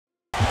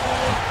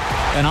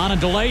And on a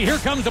delay, here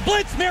comes the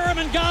blitz.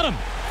 Merriman got him.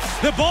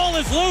 The ball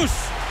is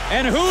loose.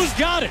 And who's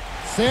got it?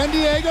 San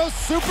Diego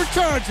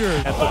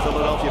Superchargers. At the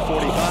Philadelphia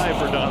 45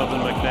 for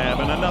Donovan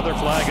McNabb, and another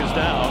flag is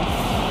down.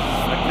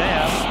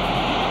 McNabb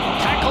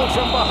tackled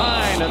from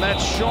behind, and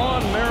that's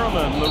Shawne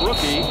Merriman, the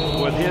rookie,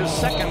 with his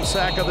second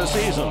sack of the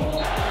season.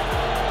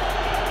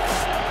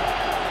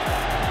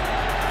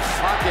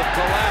 Pocket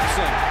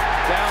collapsing.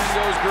 Down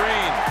goes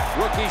Green.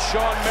 Rookie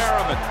Shawne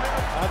Merriman.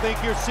 I think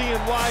you're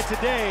seeing why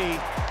today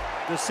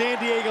the San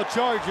Diego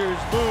Chargers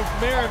moved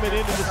Merriman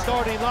into the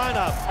starting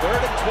lineup.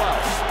 3rd and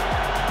 12.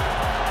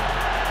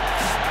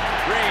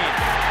 Green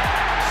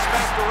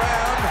smacked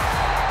around,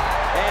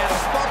 and a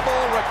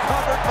fumble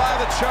recovered by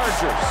the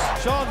Chargers.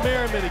 Shawne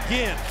Merriman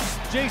again.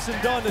 Jason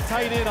Dunn, the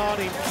tight end on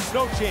him.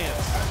 No chance.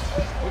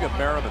 Look at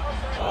Merriman.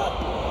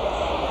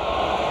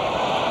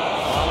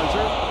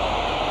 Hollinger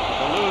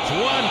eludes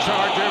one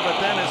Charger, but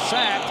then is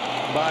sacked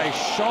by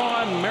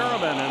Shawne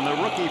Merriman, and the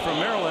rookie from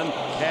Maryland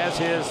has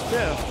his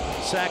 5th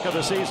sack of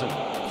the season.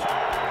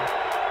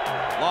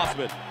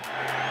 Lossman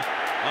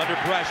under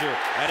pressure,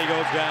 and he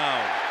goes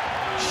down.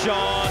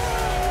 Shawne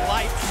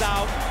lights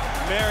out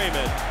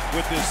Merriman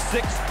with his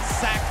 6th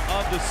sack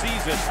of the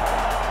season.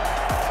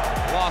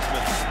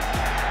 Lossman.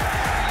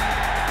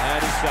 And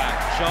he's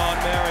sacked. Shawne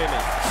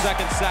Merriman,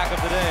 2nd sack of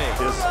the day.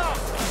 His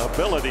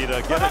ability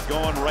to get it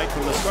going right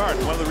from the start.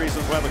 One of the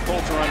reasons why the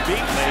Colts are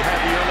unbeaten. They had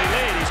the early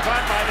lead. He's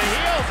caught by the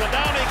heels, and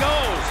down he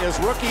goes. His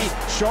rookie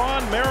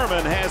Shawne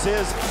Merriman has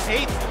his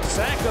 8th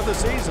sack of the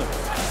season.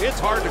 It's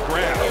hard to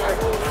grab.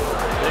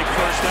 Big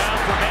first down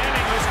for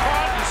Manning, who's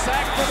caught and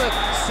sacked for the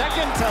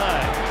 2nd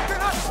time.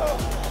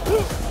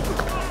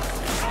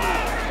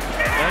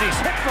 And he's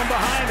hit from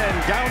behind, and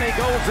down he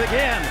goes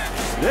again.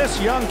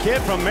 This young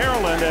kid from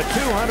Maryland at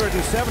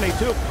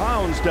 272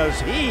 pounds, does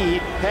he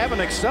have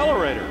an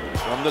accelerator?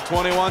 From the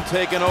 21,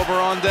 taken over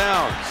on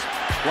downs.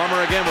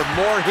 Plummer again with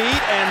more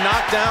heat and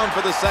knocked down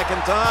for the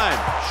 2nd time.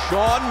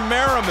 Shawne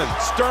Merriman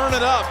stirring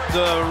it up,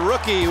 the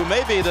rookie who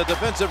may be the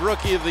defensive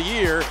rookie of the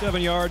year.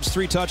 7 yards,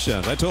 3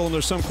 touchdowns. I told him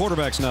there's some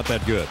quarterbacks not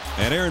that good.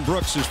 And Aaron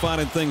Brooks is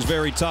finding things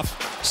very tough.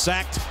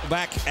 Sacked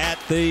back at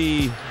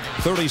the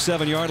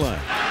 37-yard line.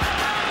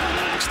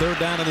 It's 3rd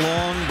down and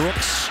long.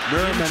 Brooks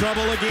in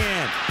trouble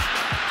again.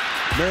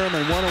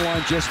 Merriman,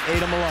 one-on-one, just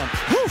ate him alone.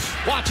 Woof!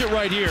 Watch it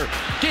right here.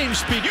 Game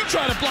speed. You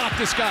try to block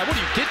this guy. What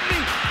are you kidding me?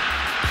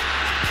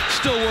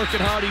 Still working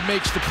hard. He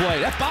makes the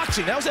play. That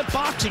boxing. That was that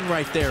boxing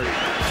right there.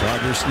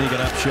 Chargers sneaking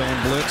up, showing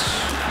blitz.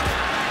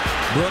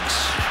 Brooks.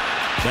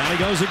 Down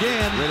he goes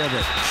again. Rid of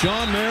it.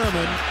 Shawne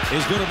Merriman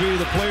is going to be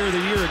the player of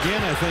the year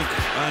again, I think,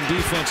 on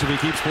defense if he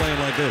keeps playing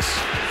like this.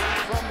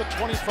 From the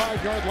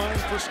 25-yard line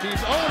for Steve.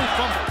 Oh, he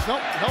fumbled.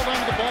 Nope, held on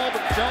to the ball,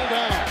 but fell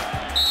down.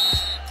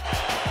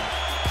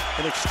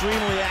 An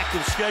extremely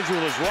active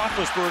schedule as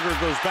Roethlisberger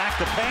goes back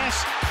to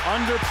pass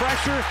under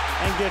pressure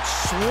and gets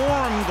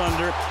swarmed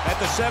under at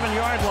the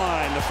 7-yard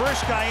line. The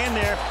first guy in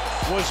there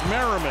was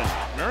Merriman.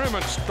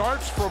 Merriman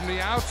starts from the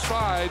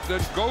outside,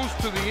 then goes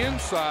to the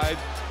inside,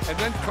 and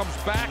then comes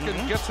back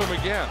and gets him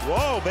again.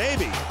 Whoa,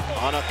 baby.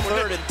 On a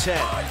 3rd and 10.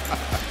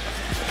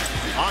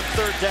 On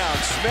 3rd down,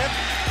 Smith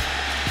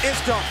is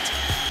dumped.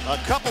 A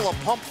couple of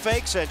pump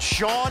fakes, and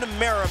Shawne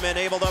Merriman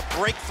able to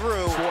break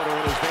through. Quarter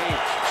in his veins.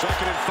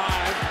 2nd and 5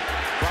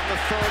 from the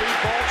 30.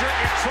 Bulger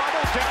in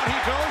trouble. Down he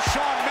goes.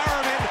 Shawne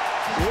Merriman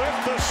with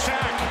the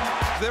sack.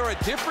 They're a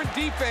different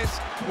defense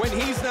when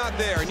he's not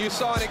there, and you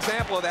saw an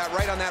example of that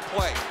right on that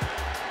play.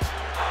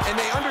 And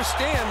they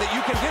understand that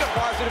you can get a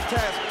positive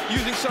task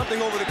using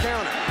something over the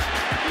counter.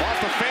 Off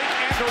the fake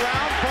and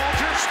around.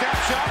 Bulger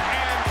steps up,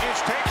 and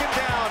it's taken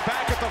down.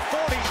 Back at the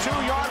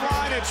 42-yard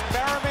line, it's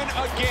Merriman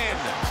again.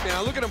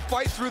 Now look at him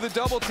fight through the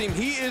double team.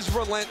 He is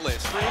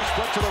relentless.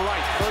 Split to the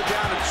right. 3rd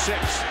down and 6.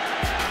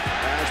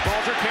 As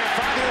Bulger can't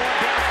find the one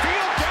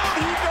downfield, down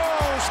he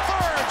goes.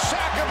 3rd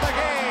sack of the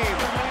game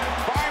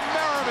by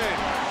Merriman.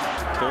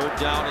 3rd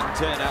down and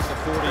 10 at the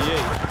 48.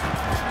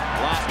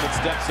 Lossman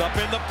steps up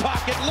in the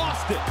pocket,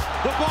 lost it.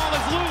 The ball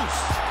is loose,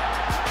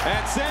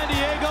 and San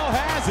Diego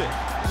has it.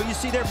 But you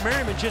see there,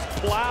 Merriman just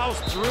plows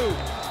through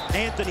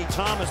Anthony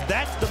Thomas.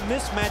 That's the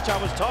mismatch I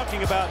was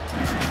talking about.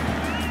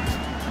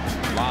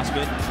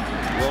 Lossman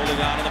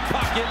rolling out of the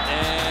pocket,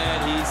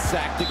 and he's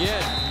sacked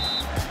again.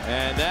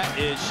 And that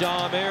is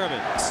Shawne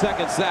Merriman,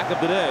 2nd sack of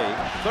the day.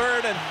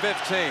 3rd and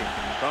 15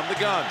 from the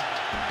gun.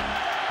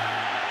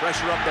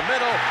 Pressure up the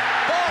middle.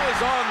 Ball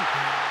is on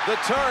the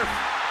turf.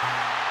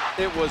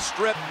 It was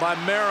stripped by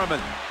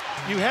Merriman.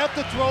 You have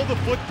to throw the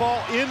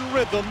football in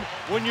rhythm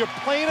when you're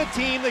playing a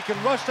team that can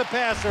rush the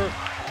passer.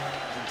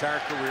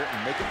 Entire career and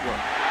make it work.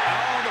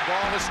 Oh, the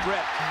ball is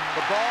stripped.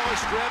 The ball is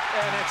stripped,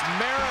 and it's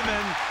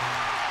Merriman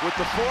with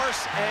the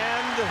force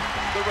and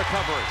the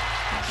recovery.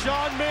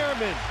 Shawne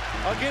Merriman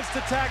against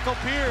the tackle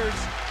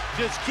Pierce.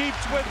 Just keeps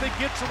with it,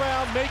 gets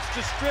around, makes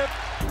the strip.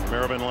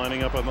 Merriman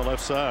lining up on the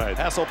left side.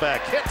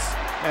 Hasselbeck hits,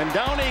 and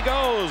down he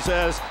goes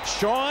as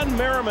Shawne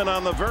Merriman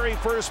on the very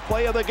first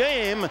play of the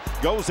game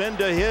goes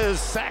into his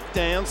sack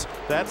dance.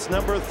 That's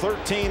number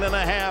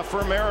 13.5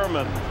 for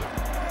Merriman.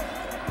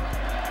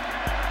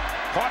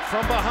 Caught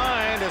from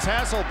behind is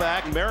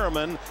Hasselbeck.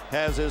 Merriman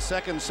has his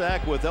second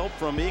sack with help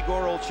from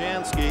Igor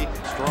Olshansky.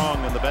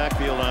 Strong in the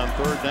backfield on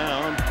third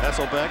down.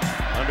 Hasselbeck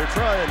under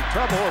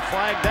trouble, a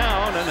flag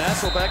down, and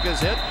Hasselbeck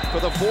is hit for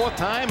the fourth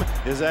time.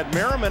 Is that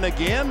Merriman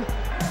again?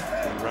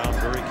 And Brown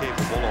very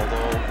capable,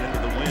 although into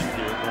the wind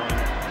here, going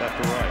left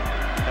to right.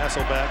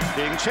 Hasselbeck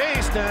being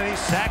chased, and he's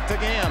sacked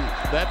again.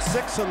 That's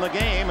 6 in the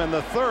game, and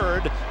the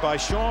third by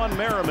Shawne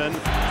Merriman.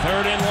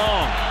 Third and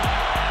long.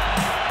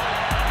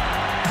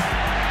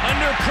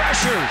 Under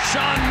pressure,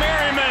 Shawne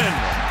Merriman,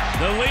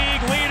 the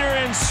league leader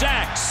in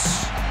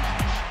sacks.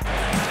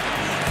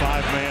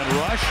 5-man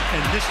rush,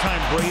 and this time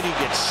Brady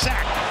gets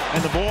sacked,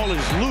 and the ball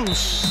is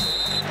loose.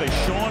 As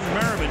Shawne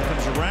Merriman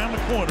comes around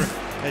the corner,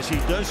 as he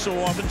does so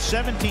often.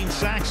 17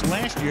 sacks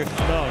last year.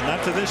 No,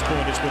 not to this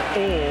point. It's with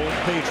all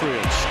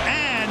Patriots.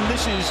 And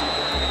this is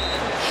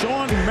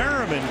Shawne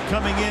Merriman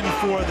coming in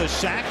for the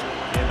sack.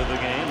 Into the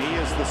game, he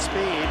is the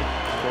speed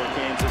for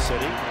Kansas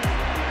City.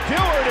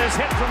 Heward is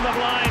hit from the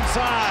blind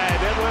side.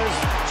 It was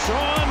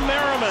Shawne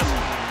Merriman,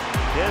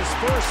 his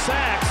first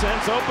sack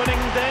since opening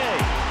day.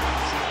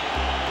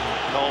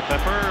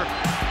 Culpepper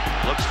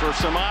looks for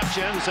some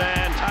options,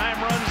 and time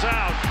runs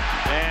out.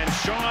 And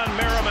Shawne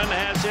Merriman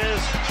has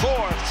his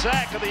 4th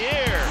sack of the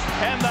year,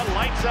 and the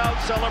lights out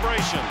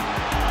celebration.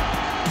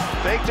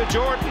 Fake to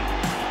Jordan.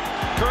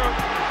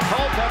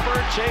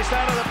 Culpepper chased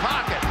out of the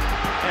pocket,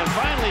 and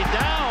finally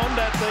downed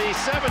at the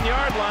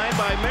 7-yard line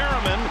by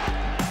Merriman.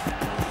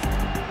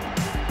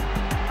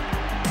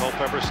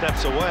 Culpepper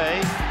steps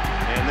away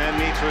and then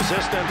meets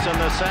resistance,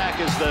 and the sack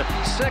is the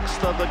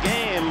 6th of the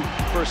game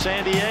for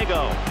San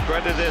Diego.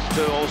 Credited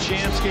to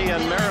Olshansky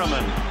and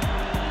Merriman.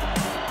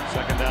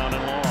 Second down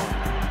and long.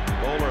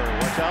 Bowler,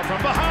 watch out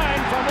from behind,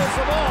 fumbles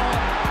the ball.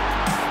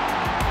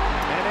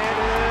 And it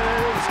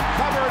is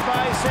covered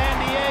by San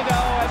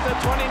Diego at the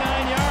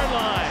 29-yard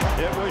line.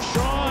 It was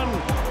Shawne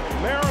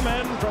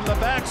Merriman from the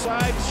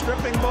backside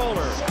stripping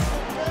Bowler.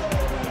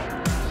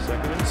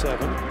 2nd and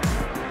 7.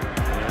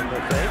 And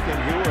the fake,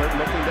 and Heward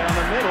looking down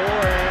the middle,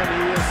 and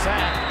he is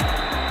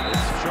sacked.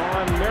 It's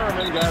Shawne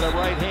Merriman got a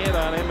right hand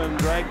on him and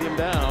dragged him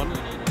down.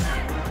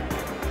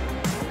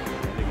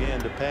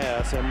 Again to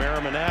pass, and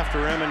Merriman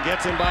after him and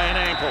gets him by an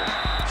ankle.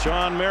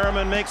 Shawne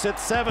Merriman makes it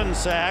 7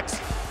 sacks.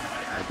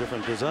 A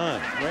different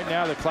design. Right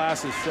now the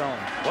class is shown.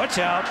 Watch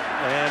out,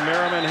 and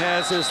Merriman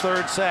has his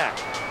 3rd sack.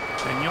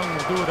 And Young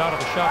will do it out of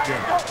the shotgun.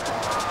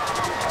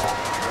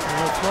 And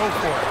he'll throw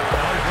for it.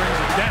 Now he brings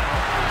it down,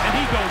 and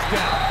he goes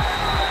down.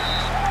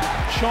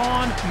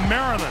 Shawne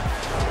Merriman.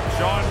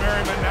 Shawne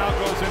Merriman now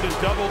goes into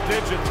double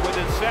digits with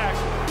his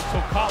sacks. So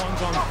Collins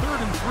on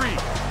 3rd and 3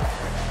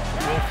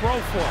 will throw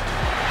for it.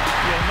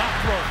 He'll not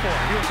throw for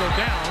it. He'll go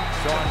down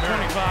on the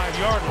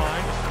 25-yard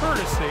line,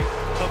 courtesy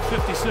of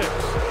 56.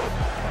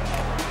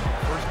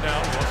 First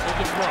down, Russell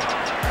to throw.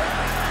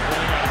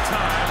 Running out of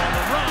time on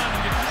the run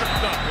and gets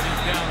tripped up, and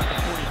he's down at the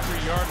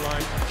 43-yard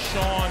line.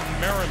 Shawne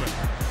Merriman.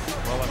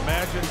 Well,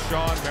 imagine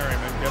Shawne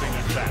Merriman getting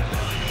a sack.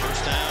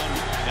 First down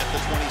at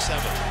the 27.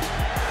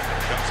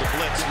 Comes a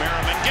blitz.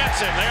 Merriman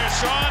gets him. There's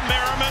Shawne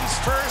Merriman's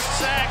first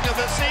sack of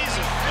the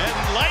season. And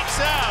lights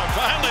out.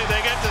 Finally,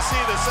 they get to see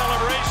the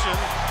celebration.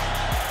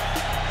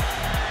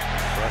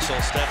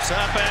 Russell steps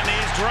up, and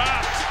he's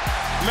dropped.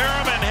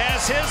 Merriman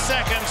has his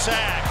 2nd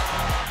sack.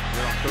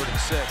 They're on 3rd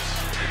and 6.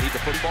 They need the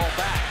football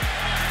back.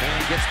 And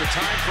he gets the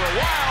time for a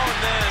while, and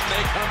then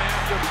they come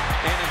after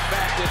him. And in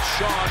fact, it's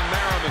Shawne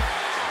Merriman.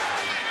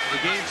 The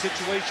game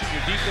situation,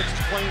 your defense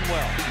is playing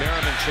well.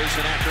 Merriman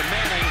chasing after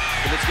Manning,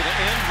 and it's going to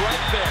end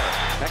right there.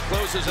 That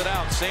closes it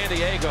out. San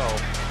Diego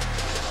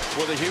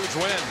with a huge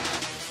win.